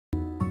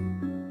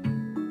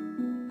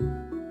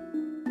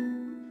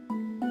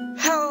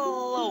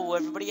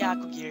everybody,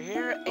 Aqua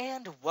here,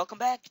 and welcome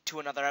back to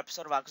another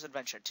episode of Aqua's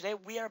Adventure. Today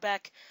we are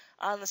back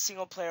on the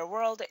single player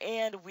world,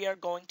 and we are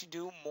going to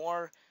do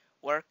more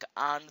work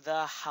on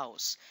the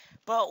house.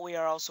 But we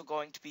are also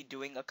going to be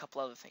doing a couple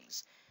other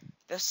things.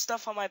 The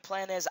stuff on my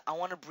plan is I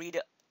want to breed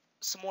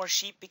some more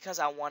sheep because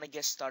I want to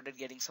get started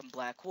getting some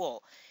black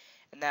wool.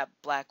 And that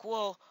black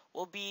wool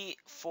will be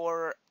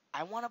for,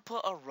 I want to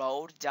put a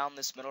road down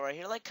this middle right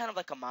here, like kind of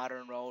like a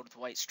modern road with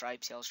white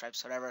stripes, yellow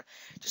stripes, whatever.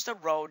 Just a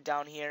road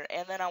down here,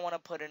 and then I want to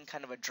put in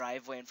kind of a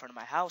driveway in front of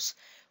my house.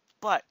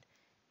 But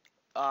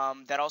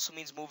that also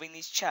means moving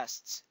these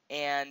chests,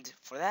 and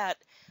for that,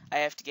 I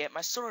have to get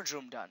my storage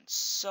room done.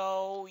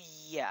 So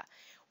yeah,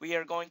 we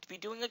are going to be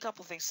doing a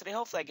couple things today.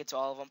 Hopefully I get to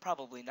all of them,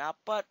 probably not,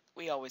 but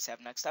we always have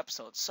next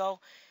episode.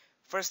 So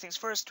first things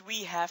first,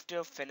 we have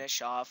to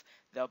finish off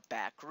the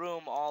back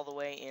room all the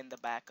way in the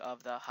back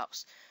of the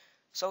house.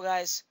 So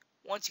guys,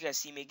 once you guys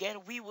see me again,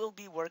 we will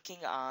be working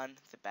on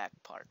the back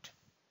part.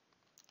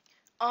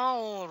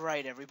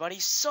 Alright everybody,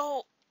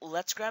 so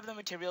let's grab the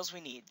materials we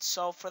need.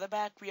 So for the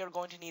back, we are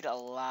going to need a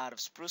lot of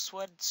spruce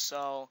wood,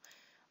 so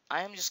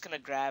I am just going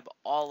to grab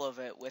all of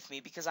it with me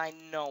because I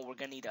know we're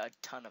going to need a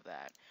ton of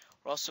that.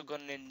 We're also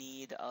going to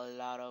need a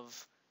lot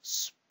of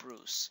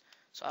spruce.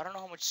 So I don't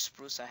know how much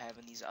spruce I have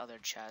in these other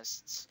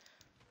chests.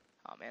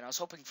 Oh man, I was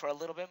hoping for a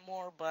little bit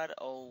more, but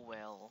oh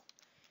well.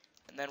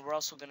 And then we're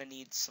also going to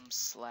need some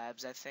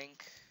slabs, I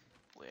think.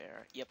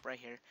 Where? Yep, right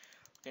here.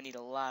 We're going to need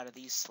a lot of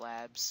these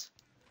slabs.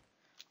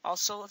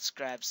 Also, let's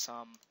grab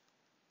some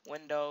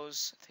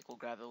windows. I think we'll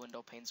grab the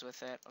window panes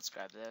with it. Let's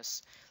grab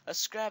this.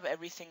 Let's grab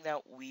everything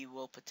that we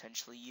will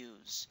potentially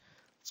use.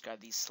 Let's grab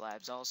these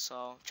slabs also.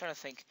 I'm trying to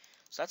think.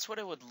 So that's what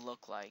it would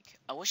look like.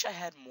 I wish I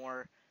had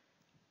more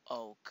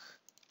oak.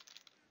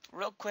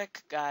 Real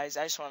quick, guys,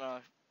 I just want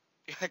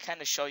to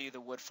kind of show you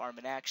the wood farm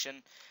in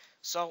action.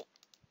 So,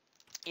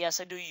 yes,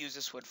 I do use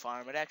this wood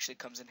farm. It actually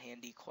comes in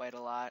handy quite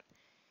a lot.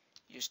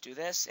 You just do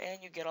this,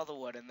 and you get all the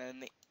wood, and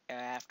then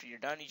after you're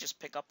done, you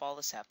just pick up all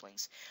the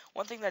saplings.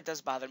 One thing that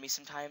does bother me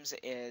sometimes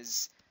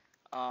is,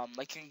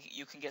 like,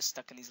 you can get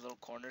stuck in these little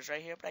corners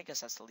right here, but I guess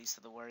that's the least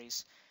of the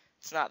worries.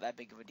 It's not that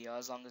big of a deal.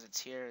 As long as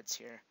it's here, it's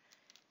here.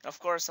 And of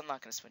course, I'm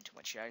not going to spend too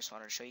much here. I just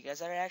wanted to show you guys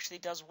that it actually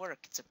does work.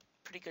 It's a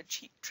pretty good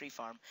cheap tree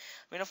farm.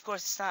 I mean, of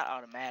course, it's not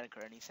automatic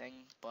or anything,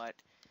 but,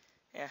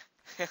 yeah.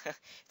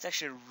 It's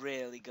actually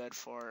really good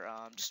for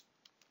just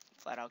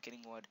flat out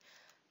getting wood.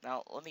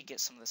 Now, let me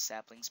get some of the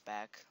saplings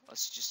back.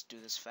 Let's just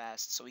do this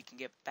fast so we can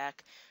get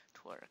back to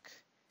work.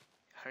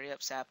 Hurry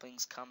up,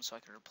 saplings, come so I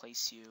can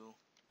replace you.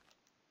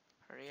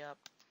 Hurry up.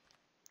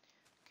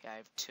 Okay, I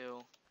have 2.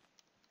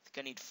 I think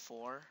I need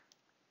 4.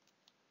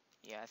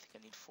 Yeah, I think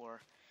I need 4.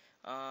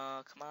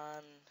 Come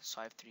on. So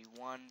I have 3,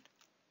 1.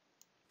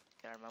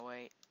 Get out of my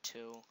way.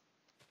 2.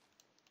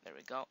 There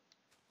we go.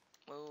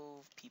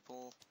 Move,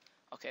 people.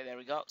 Okay, there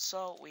we go.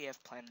 So we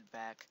have planted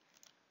back.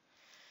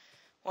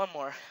 One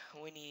more.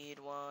 We need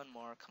one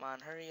more. Come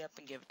on, hurry up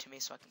and give it to me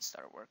so I can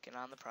start working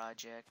on the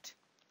project.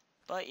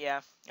 But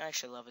yeah, I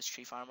actually love this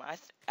tree farm.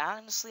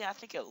 Honestly, I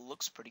think it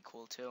looks pretty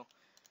cool too.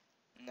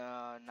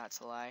 No, not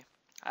to lie.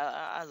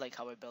 I like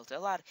how I built it.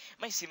 It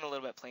might seem a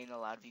little bit plain to a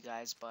lot of you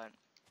guys, but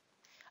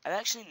I've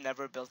actually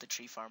never built a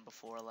tree farm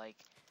before. Like,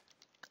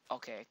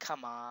 okay,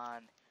 come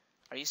on.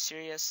 Are you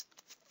serious?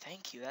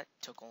 Thank you. That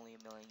took only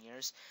a million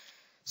years.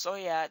 So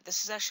yeah,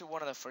 this is actually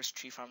one of the first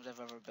tree farms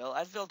I've ever built.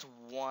 I've built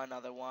one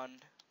other one,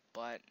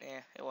 but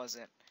it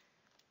wasn't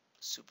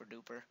super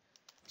duper.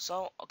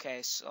 So,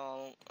 okay,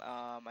 so,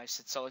 I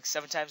said so like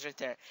 7 times right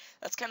there.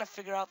 Let's kind of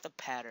figure out the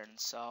pattern.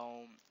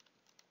 So,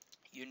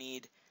 you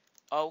need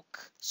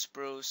oak,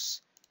 spruce,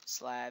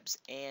 slabs,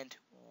 and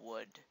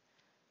wood.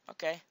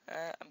 Okay,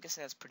 I'm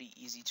guessing that's pretty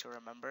easy to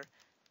remember.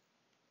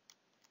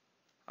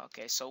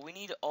 Okay, so we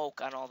need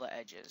oak on all the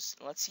edges.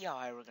 Let's see how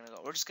high we're going to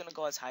go. We're just going to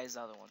go as high as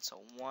the other one.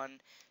 So 1,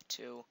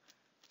 2,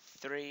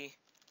 3,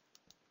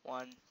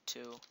 1,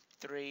 2,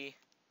 3.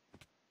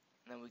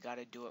 And then we got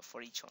to do it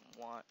for each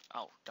one.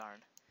 Oh, darn.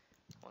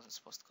 I wasn't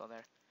supposed to go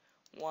there.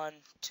 1,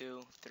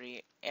 2,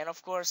 3. And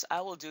of course, I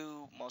will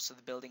do most of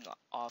the building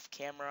off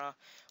camera.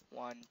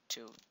 1,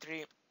 2,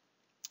 3.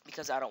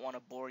 Because I don't want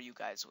to bore you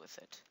guys with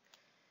it.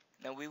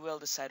 And then we will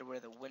decide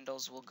where the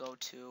windows will go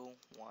to.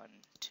 1,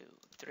 2,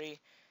 3.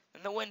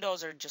 And the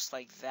windows are just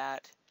like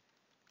that.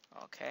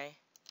 Okay.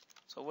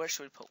 So where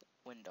should we put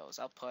windows?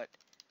 I'll put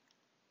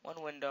 1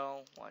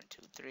 window, 1,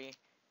 2, 3, and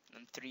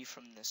then 3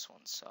 from this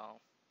one. So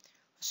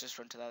let's just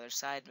run to the other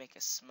side, make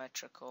it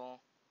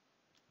symmetrical.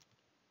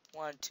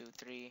 1, 2,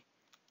 3,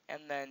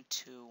 and then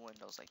 2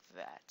 windows like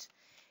that.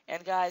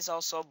 And guys,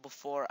 also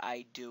before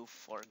I do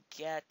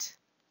forget,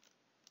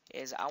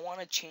 is I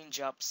want to change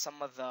up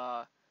some of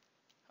the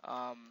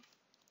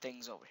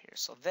things over here.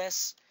 So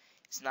this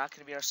is not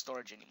going to be our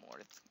storage anymore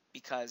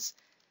because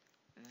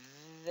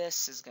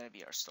this is going to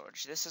be our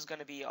storage. This is going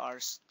to be our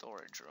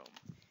storage room.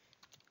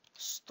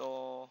 Storage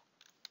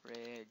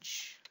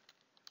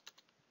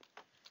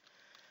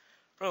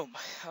room.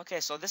 Okay,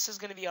 so this is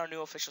going to be our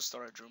new official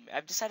storage room.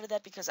 I've decided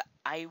that because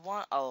I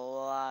want a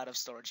lot of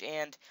storage.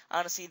 And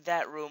honestly,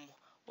 that room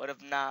would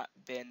have not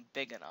been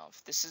big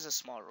enough. This is a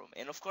small room,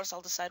 and of course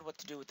I'll decide what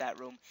to do with that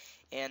room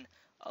in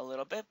a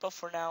little bit, but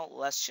for now,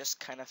 let's just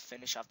kind of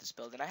finish off this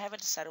build. And I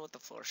haven't decided what the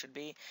floor should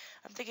be.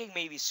 I'm thinking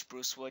maybe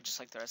spruce wood, just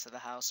like the rest of the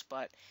house,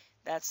 but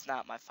that's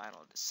not my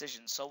final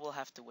decision, so we'll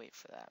have to wait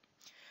for that.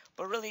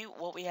 But really,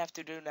 what we have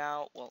to do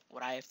now, well,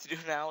 what I have to do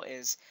now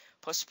is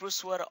put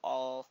spruce wood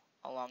all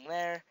along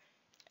there,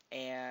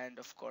 and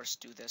of course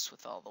do this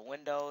with all the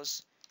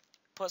windows,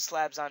 put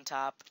slabs on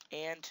top,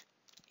 and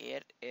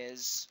it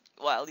is,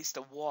 well, at least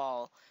the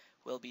wall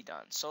will be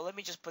done. So let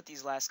me just put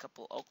these last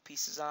couple oak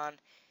pieces on,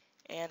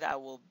 and I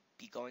will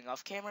be going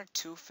off camera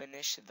to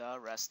finish the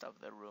rest of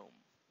the room.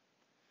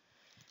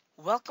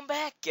 Welcome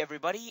back,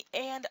 everybody,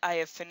 and I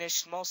have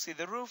finished mostly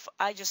the roof.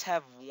 I just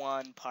have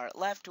one part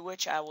left,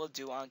 which I will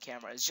do on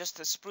camera. It's just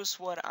the spruce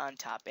wood on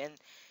top, and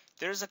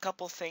there's a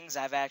couple things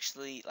I've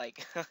actually,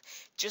 like,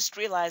 just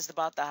realized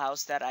about the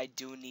house that I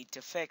do need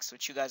to fix,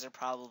 which you guys are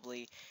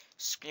probably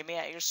screaming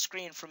at your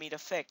screen for me to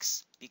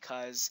fix,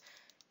 because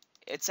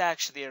it's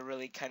actually a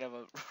really kind of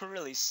a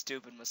really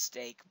stupid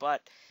mistake,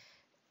 but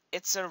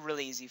it's a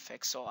really easy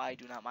fix, so I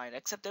do not mind,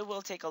 except it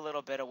will take a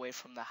little bit away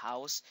from the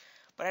house,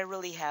 but I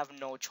really have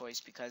no choice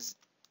because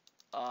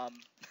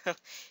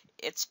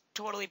it's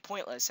totally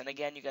pointless. And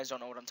again, you guys don't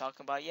know what I'm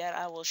talking about yet.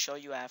 I will show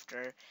you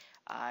after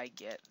I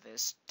get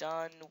this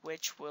done,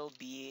 which will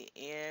be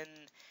in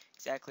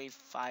exactly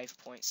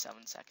 5.7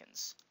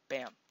 seconds.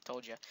 Bam,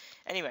 told you.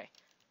 Anyway,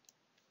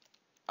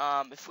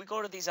 if we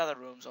go to these other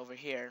rooms over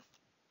here,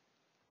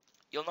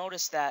 you'll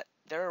notice that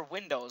there are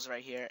windows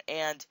right here,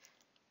 and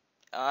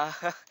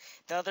the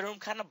other room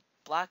kind of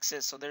blocks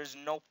it, so there's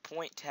no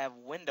point to have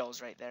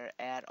windows right there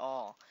at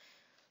all.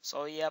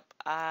 So yep,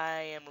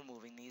 I am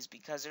removing these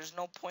because there's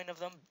no point of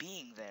them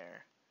being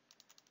there.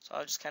 So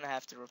I'll just kind of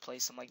have to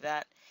replace them like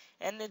that.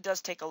 And it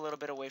does take a little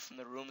bit away from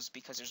the rooms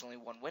because there's only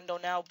one window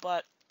now,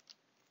 but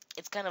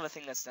it's kind of a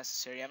thing that's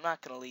necessary. I'm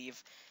not going to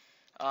leave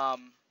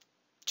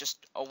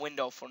just a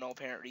window for no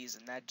apparent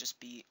reason. That'd just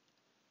be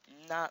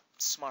not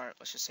smart,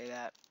 let's just say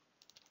that.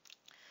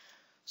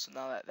 So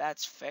now that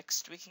that's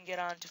fixed, we can get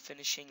on to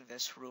finishing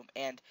this room.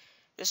 And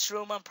this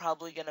room I'm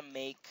probably going to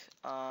make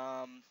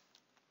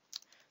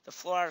the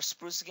floor out of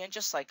spruce again,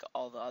 just like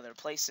all the other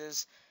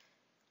places.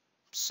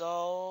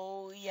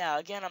 So yeah,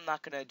 again, I'm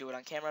not going to do it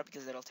on camera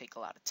because it'll take a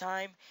lot of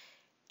time.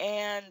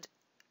 And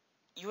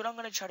what I'm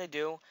going to try to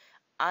do,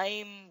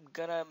 I'm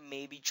going to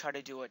maybe try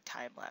to do a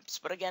time lapse.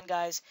 But again,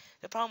 guys,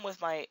 the problem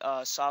with my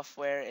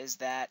software is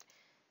that,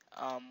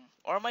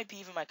 or it might be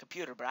even my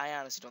computer, but I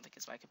honestly don't think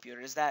it's my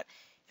computer, is that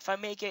if I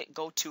make it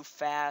go too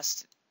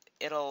fast,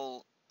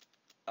 it'll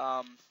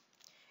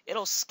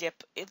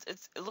skip. It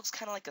looks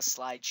kind of like a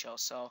slideshow.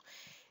 So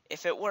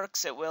if it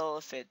works, it will.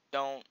 If it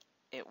don't,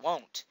 it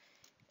won't.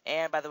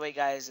 And by the way,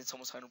 guys, it's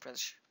almost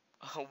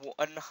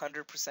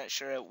 100%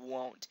 sure it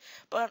won't.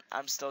 But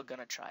I'm still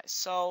gonna try.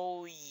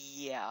 So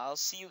yeah, I'll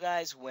see you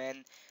guys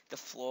when the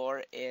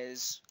floor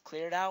is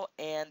cleared out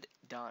and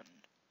done.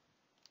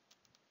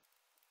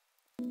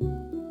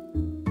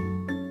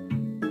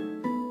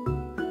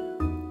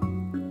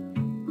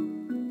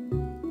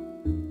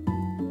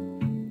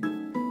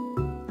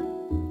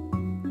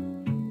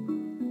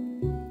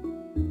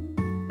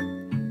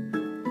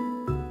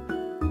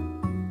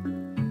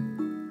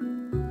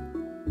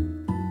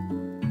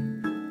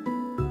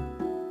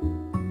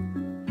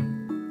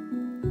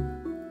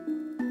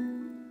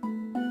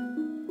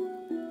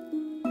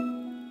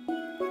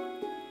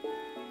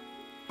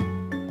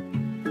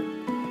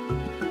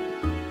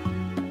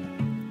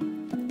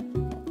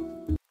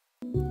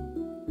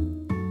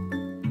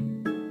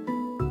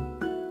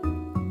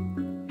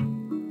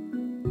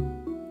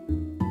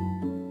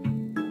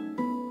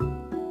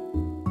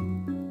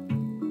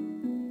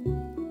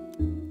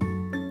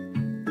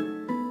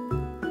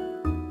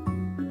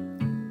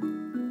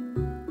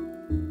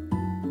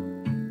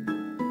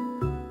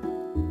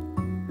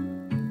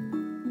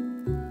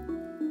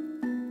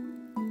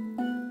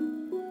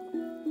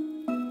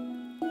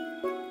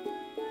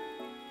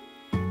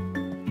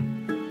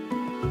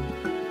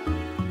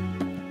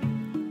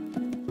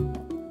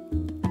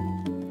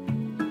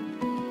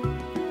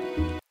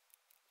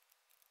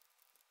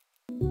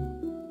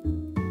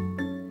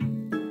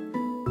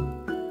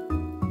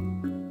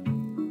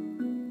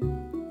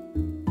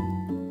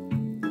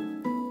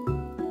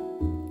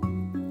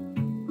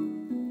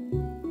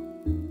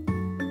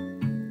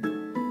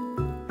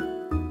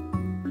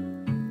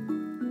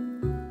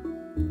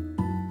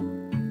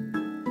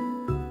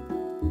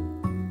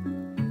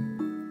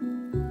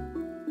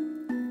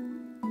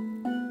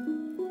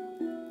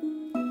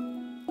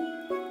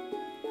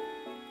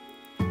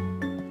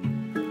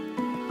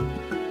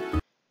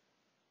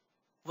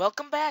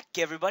 Welcome back,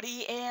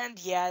 everybody, and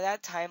yeah,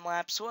 that time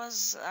lapse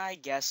was, I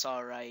guess,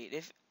 alright.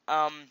 If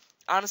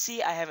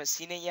honestly, I haven't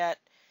seen it yet,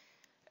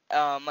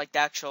 like the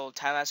actual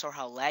time lapse or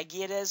how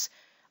laggy it is.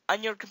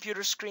 On your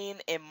computer screen,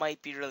 it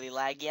might be really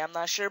laggy, I'm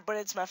not sure, but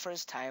it's my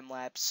first time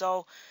lapse,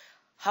 so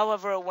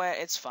however it went,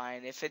 it's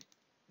fine. If it,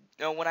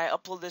 when I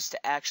upload this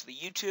to actually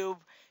YouTube,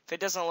 if it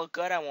doesn't look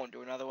good, I won't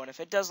do another one.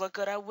 If it does look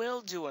good, I will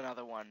do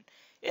another one.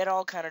 It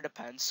all kind of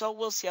depends. So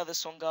we'll see how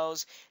this one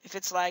goes. If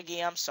it's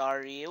laggy, I'm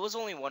sorry. It was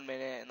only 1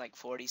 minute and like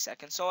 40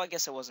 seconds, so I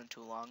guess it wasn't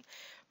too long.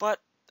 But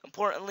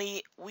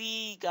importantly,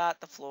 we got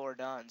the floor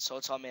done. So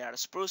it's all made out of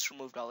spruce,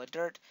 removed all the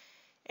dirt,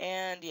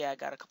 and yeah, I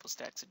got a couple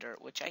stacks of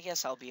dirt, which I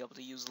guess I'll be able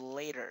to use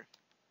later.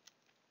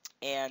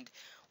 And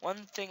one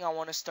thing I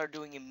want to start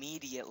doing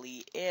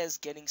immediately is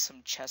getting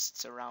some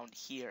chests around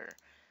here.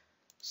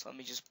 So let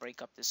me just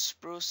break up this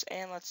spruce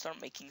and let's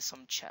start making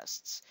some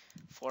chests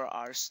for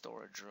our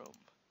storage room.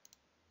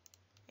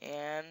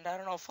 And I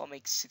don't know if I'll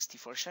make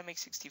 64. Should I make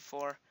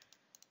 64?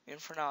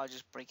 And for now, I'll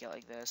just break it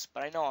like this.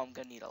 But I know I'm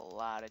going to need a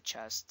lot of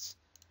chests.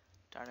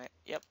 Darn it.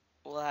 Yep.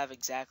 We'll have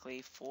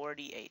exactly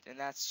 48. And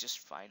that's just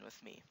fine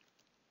with me.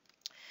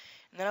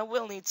 And then I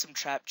will need some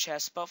trap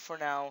chests. But for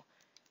now,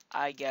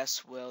 I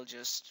guess we'll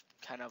just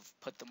kind of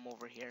put them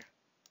over here.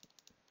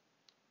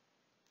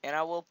 And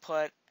I will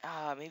put...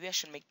 maybe I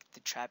should make the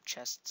trap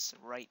chests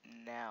right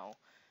now.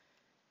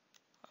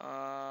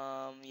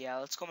 Yeah,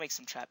 let's go make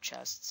some trap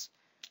chests.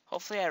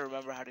 Hopefully I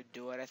remember how to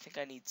do it. I think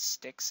I need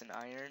sticks and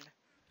iron.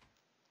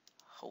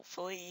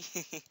 Hopefully.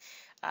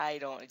 I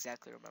don't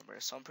exactly remember.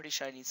 So I'm pretty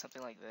sure I need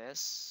something like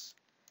this.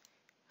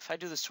 If I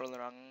do this totally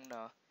wrong,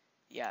 no.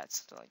 Yeah, it's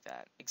something like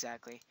that.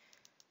 Exactly.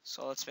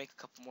 So let's make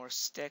a couple more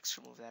sticks.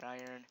 Remove that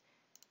iron.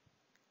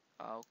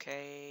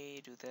 Okay,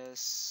 do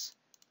this.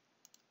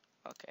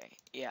 Okay,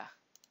 yeah.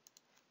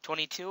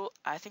 22.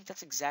 I think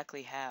that's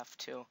exactly half,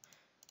 too.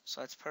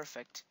 So that's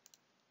perfect.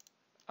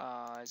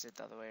 Is it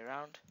the other way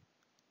around?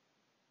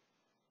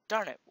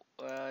 Darn it.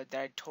 Did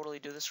I totally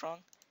do this wrong?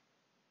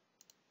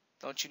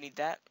 Don't you need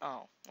that?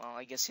 Oh, well,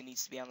 I guess it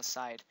needs to be on the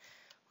side.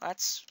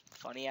 That's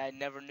funny. I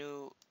never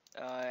knew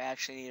it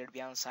actually needed to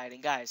be on the side.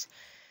 And guys,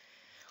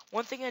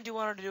 one thing I do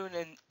want to do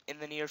in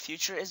the near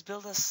future is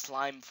build a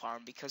slime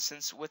farm, because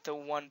since with the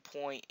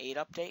 1.8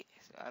 update,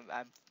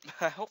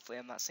 hopefully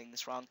I'm not saying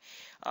this wrong,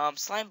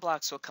 slime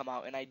blocks will come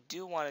out, and I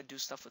do want to do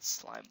stuff with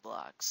slime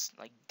blocks.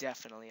 Like,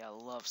 definitely, I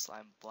love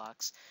slime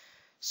blocks.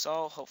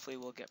 So hopefully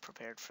we'll get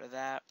prepared for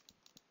that.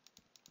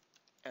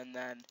 And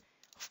then,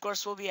 of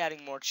course, we'll be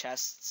adding more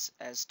chests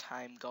as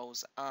time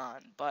goes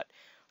on. But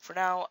for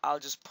now, I'll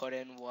just put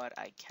in what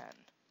I can.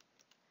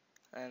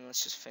 And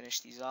let's just finish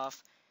these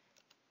off.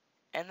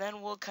 And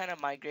then we'll kind of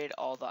migrate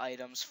all the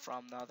items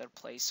from the other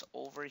place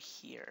over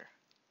here.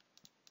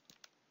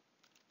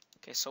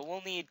 Okay, so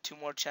we'll need 2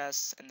 more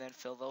chests and then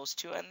fill those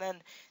 2. And then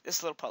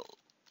this little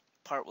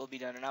part will be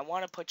done. And I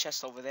want to put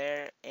chests over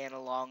there and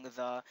along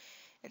the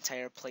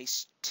entire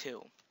place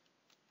too.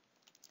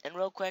 And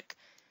real quick,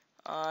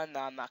 no,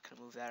 I'm not going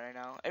to move that right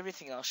now.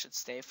 Everything else should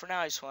stay. For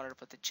now, I just wanted to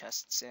put the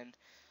chests in.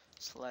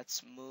 So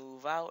let's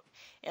move out.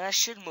 And I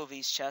should move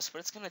these chests, but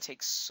it's going to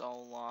take so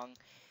long.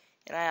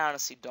 And I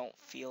honestly don't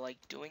feel like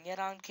doing it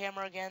on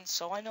camera again.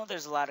 So I know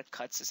there's a lot of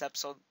cuts this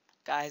episode.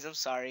 Guys, I'm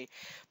sorry.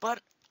 But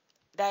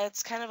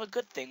that's kind of a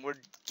good thing. We're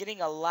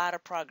getting a lot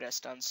of progress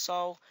done.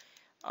 So,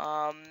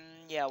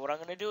 yeah, what I'm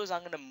going to do is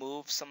I'm going to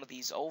move some of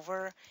these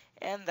over.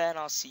 And then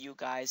I'll see you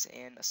guys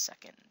in a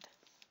second.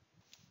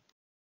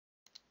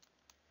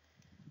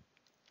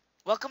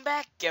 Welcome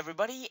back,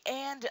 everybody,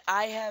 and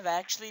I have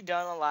actually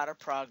done a lot of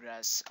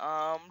progress.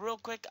 Real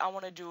quick, I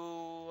want to do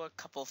a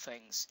couple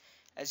things.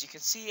 As you can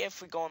see,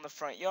 if we go in the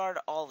front yard,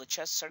 all the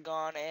chests are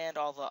gone and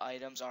all the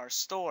items are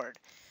stored.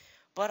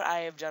 But I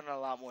have done a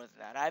lot more than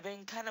that. I've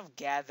been kind of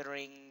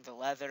gathering the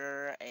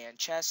leather and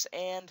chests,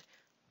 and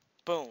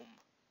boom.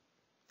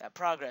 That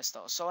progress,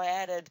 though. So I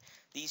added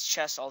these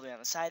chests all the way on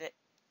the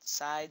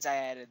sides. I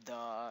added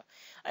the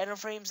item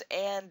frames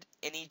and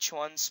in each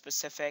one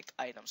specific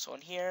item. So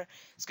in here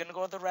it's gonna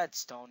go the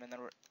redstone and the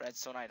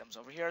redstone items.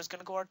 Over here is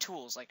gonna go our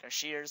tools like our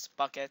shears,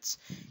 buckets,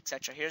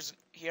 etc.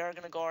 Here are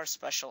gonna go our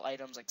special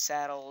items like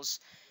saddles,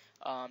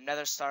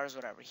 nether stars,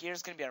 whatever.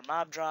 Here's gonna be our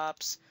mob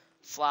drops,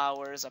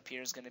 flowers. Up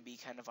here is gonna be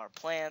kind of our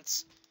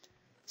plants.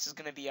 This is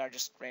gonna be our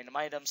just random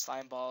items,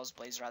 slime balls,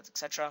 blaze rods,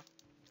 etc.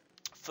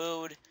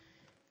 Food,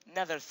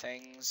 nether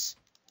things.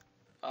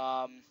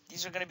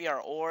 These are going to be our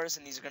ores,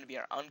 and these are going to be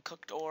our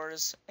uncooked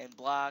ores and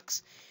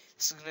blocks.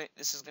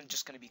 This is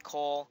just going to be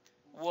coal,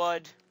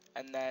 wood,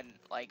 and then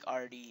like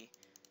already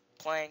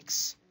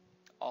planks,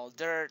 all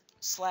dirt,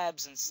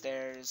 slabs and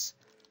stairs,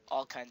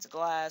 all kinds of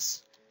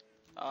glass,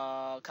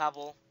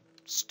 cobble,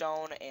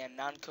 stone and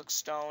non-cooked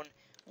stone,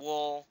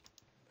 wool,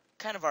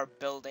 kind of our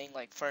building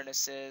like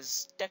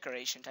furnaces,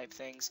 decoration type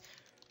things,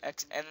 and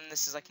then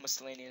this is like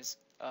miscellaneous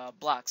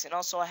blocks. And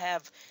also I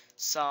have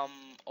some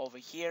over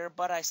here,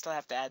 but I still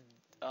have to add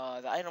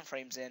the item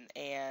frames in.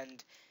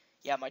 And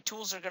yeah, my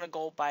tools are gonna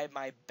go by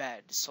my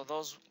bed, so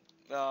those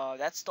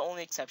that's the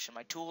only exception.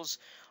 My tools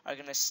are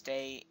gonna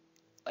stay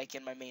like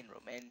in my main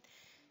room. And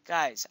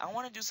guys, I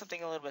want to do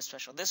something a little bit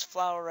special. This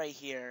flower right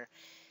here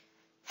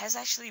has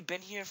actually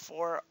been here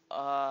for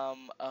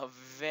a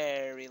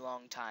very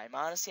long time.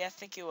 Honestly, I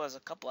think it was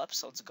a couple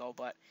episodes ago,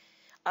 but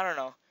I don't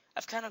know.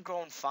 I've kind of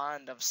grown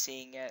fond of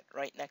seeing it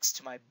right next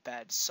to my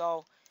bed.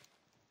 So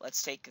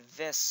let's take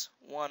this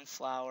one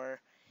flower,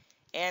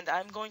 and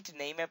I'm going to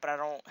name it, but I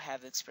don't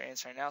have the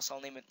experience right now, so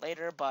I'll name it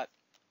later. But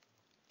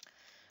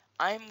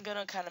I'm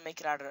gonna kind of make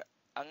it out of.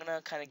 I'm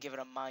gonna kind of give it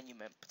a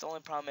monument. But the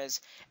only problem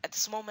is, at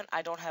this moment,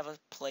 I don't have a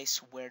place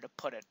where to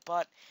put it.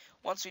 But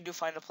once we do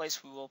find a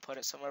place, we will put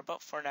it somewhere.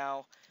 But for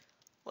now,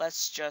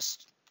 let's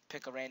just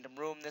pick a random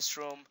room, this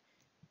room,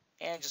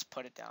 and just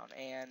put it down.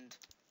 And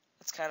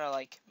let's kind of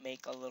like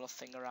make a little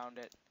thing around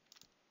it.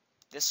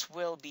 This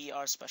will be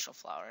our special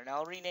flower. And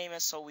I'll rename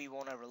it so we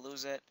won't ever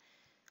lose it.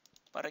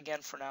 But again,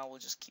 for now, we'll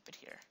just keep it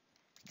here.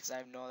 Because I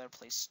have no other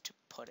place to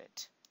put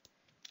it.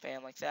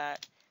 Bam, like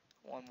that.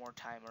 One more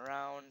time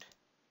around.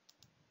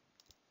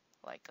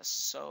 Like a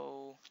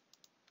so.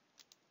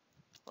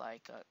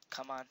 Like a,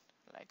 come on.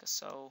 Like a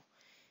so.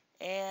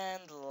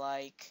 And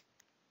like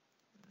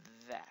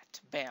that.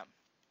 Bam.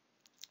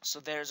 So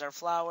there's our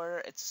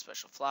flower. It's a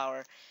special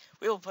flower.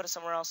 We will put it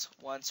somewhere else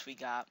once we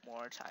got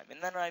more time.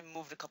 And then I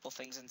moved a couple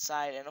things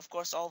inside. And of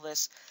course, all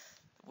this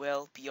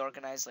will be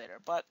organized later.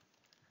 But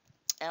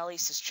at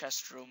least this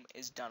chest room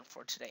is done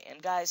for today.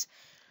 And guys,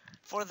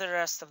 for the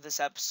rest of this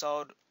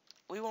episode,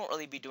 we won't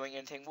really be doing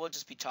anything. We'll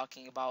just be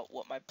talking about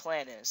what my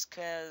plan is.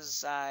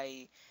 Because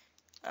I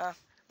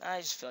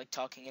just feel like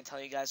talking and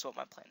telling you guys what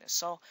my plan is.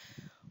 So,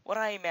 what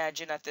I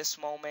imagine at this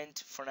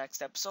moment for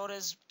next episode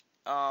is,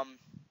 I'm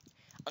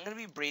going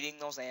to be breeding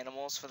those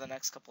animals for the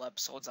next couple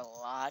episodes a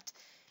lot.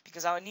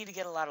 Because I need to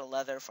get a lot of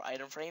leather for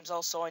item frames.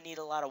 Also, I need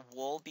a lot of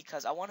wool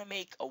because I want to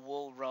make a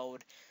wool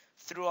road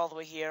through all the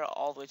way here,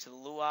 all the way to the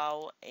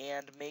luau,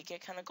 and make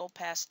it kind of go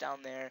past down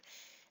there.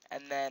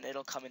 And then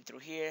it'll come in through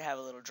here, have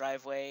a little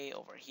driveway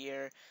over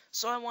here.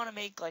 So I want to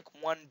make like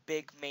one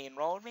big main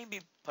road,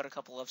 maybe put a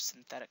couple of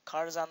synthetic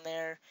cars on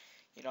there,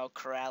 you know,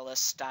 Corrales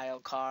style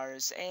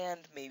cars, and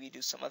maybe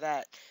do some of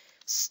that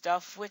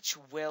stuff, which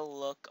will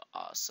look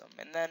awesome.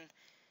 And then,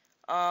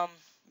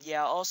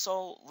 yeah,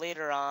 also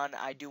later on,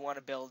 I do want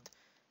to build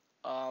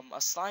a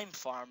slime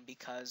farm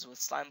because with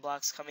slime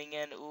blocks coming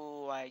in,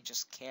 ooh, I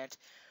just can't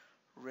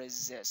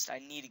resist. I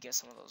need to get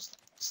some of those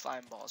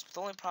slime balls. But the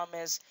only problem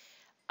is,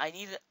 I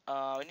need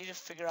to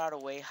figure out a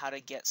way how to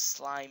get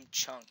slime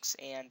chunks,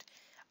 and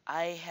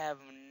I have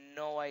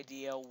no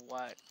idea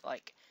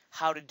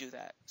how to do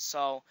that.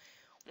 So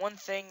one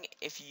thing,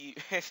 if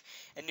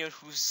anyone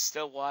who's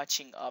still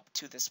watching up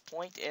to this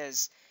point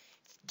is,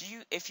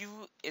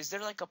 is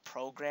there like a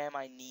program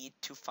I need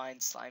to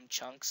find slime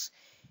chunks?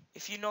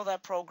 If you know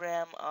that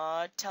program,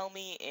 tell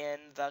me in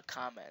the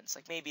comments.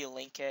 Like maybe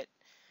link it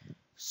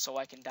so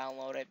I can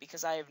download it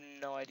because I have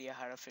no idea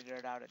how to figure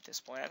it out at this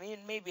point. I mean,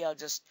 maybe I'll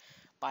just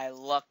by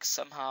luck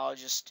somehow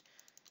just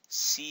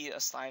see a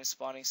slime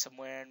spawning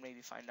somewhere and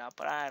maybe find out,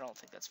 but I don't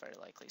think that's very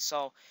likely.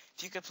 So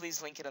if you could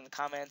please link it in the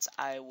comments,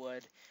 I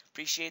would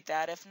appreciate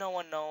that. If no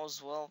one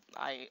knows, well,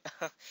 I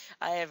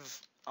I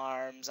have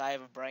arms, I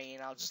have a brain.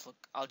 I'll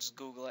just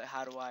Google it.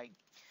 How do I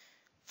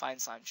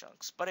find slime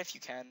chunks? But if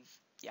you can,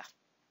 yeah,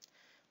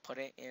 put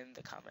it in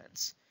the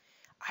comments.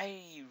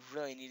 I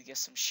really need to get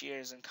some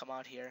shears and come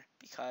out here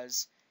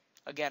because,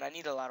 again, I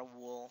need a lot of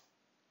wool,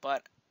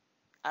 but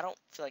I don't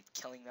feel like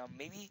killing them.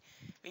 Maybe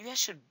I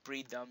should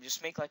breed them.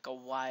 Just make like a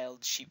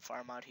wild sheep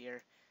farm out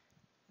here,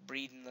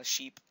 breeding the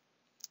sheep.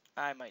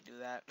 I might do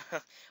that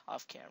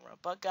off camera.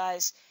 But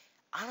guys,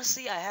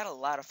 honestly, I had a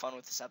lot of fun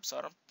with this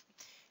episode.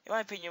 In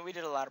my opinion, we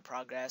did a lot of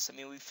progress. I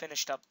mean, we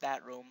finished up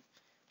that room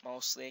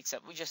mostly,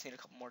 except we just need a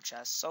couple more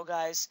chests. So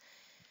guys,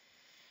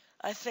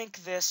 I think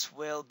this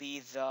will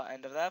be the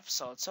end of the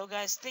episode. So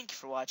guys, thank you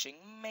for watching.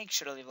 Make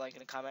sure to leave a like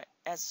and a comment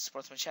as it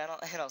supports my channel,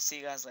 and I'll see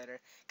you guys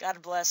later.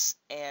 God bless,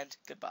 and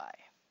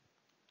goodbye.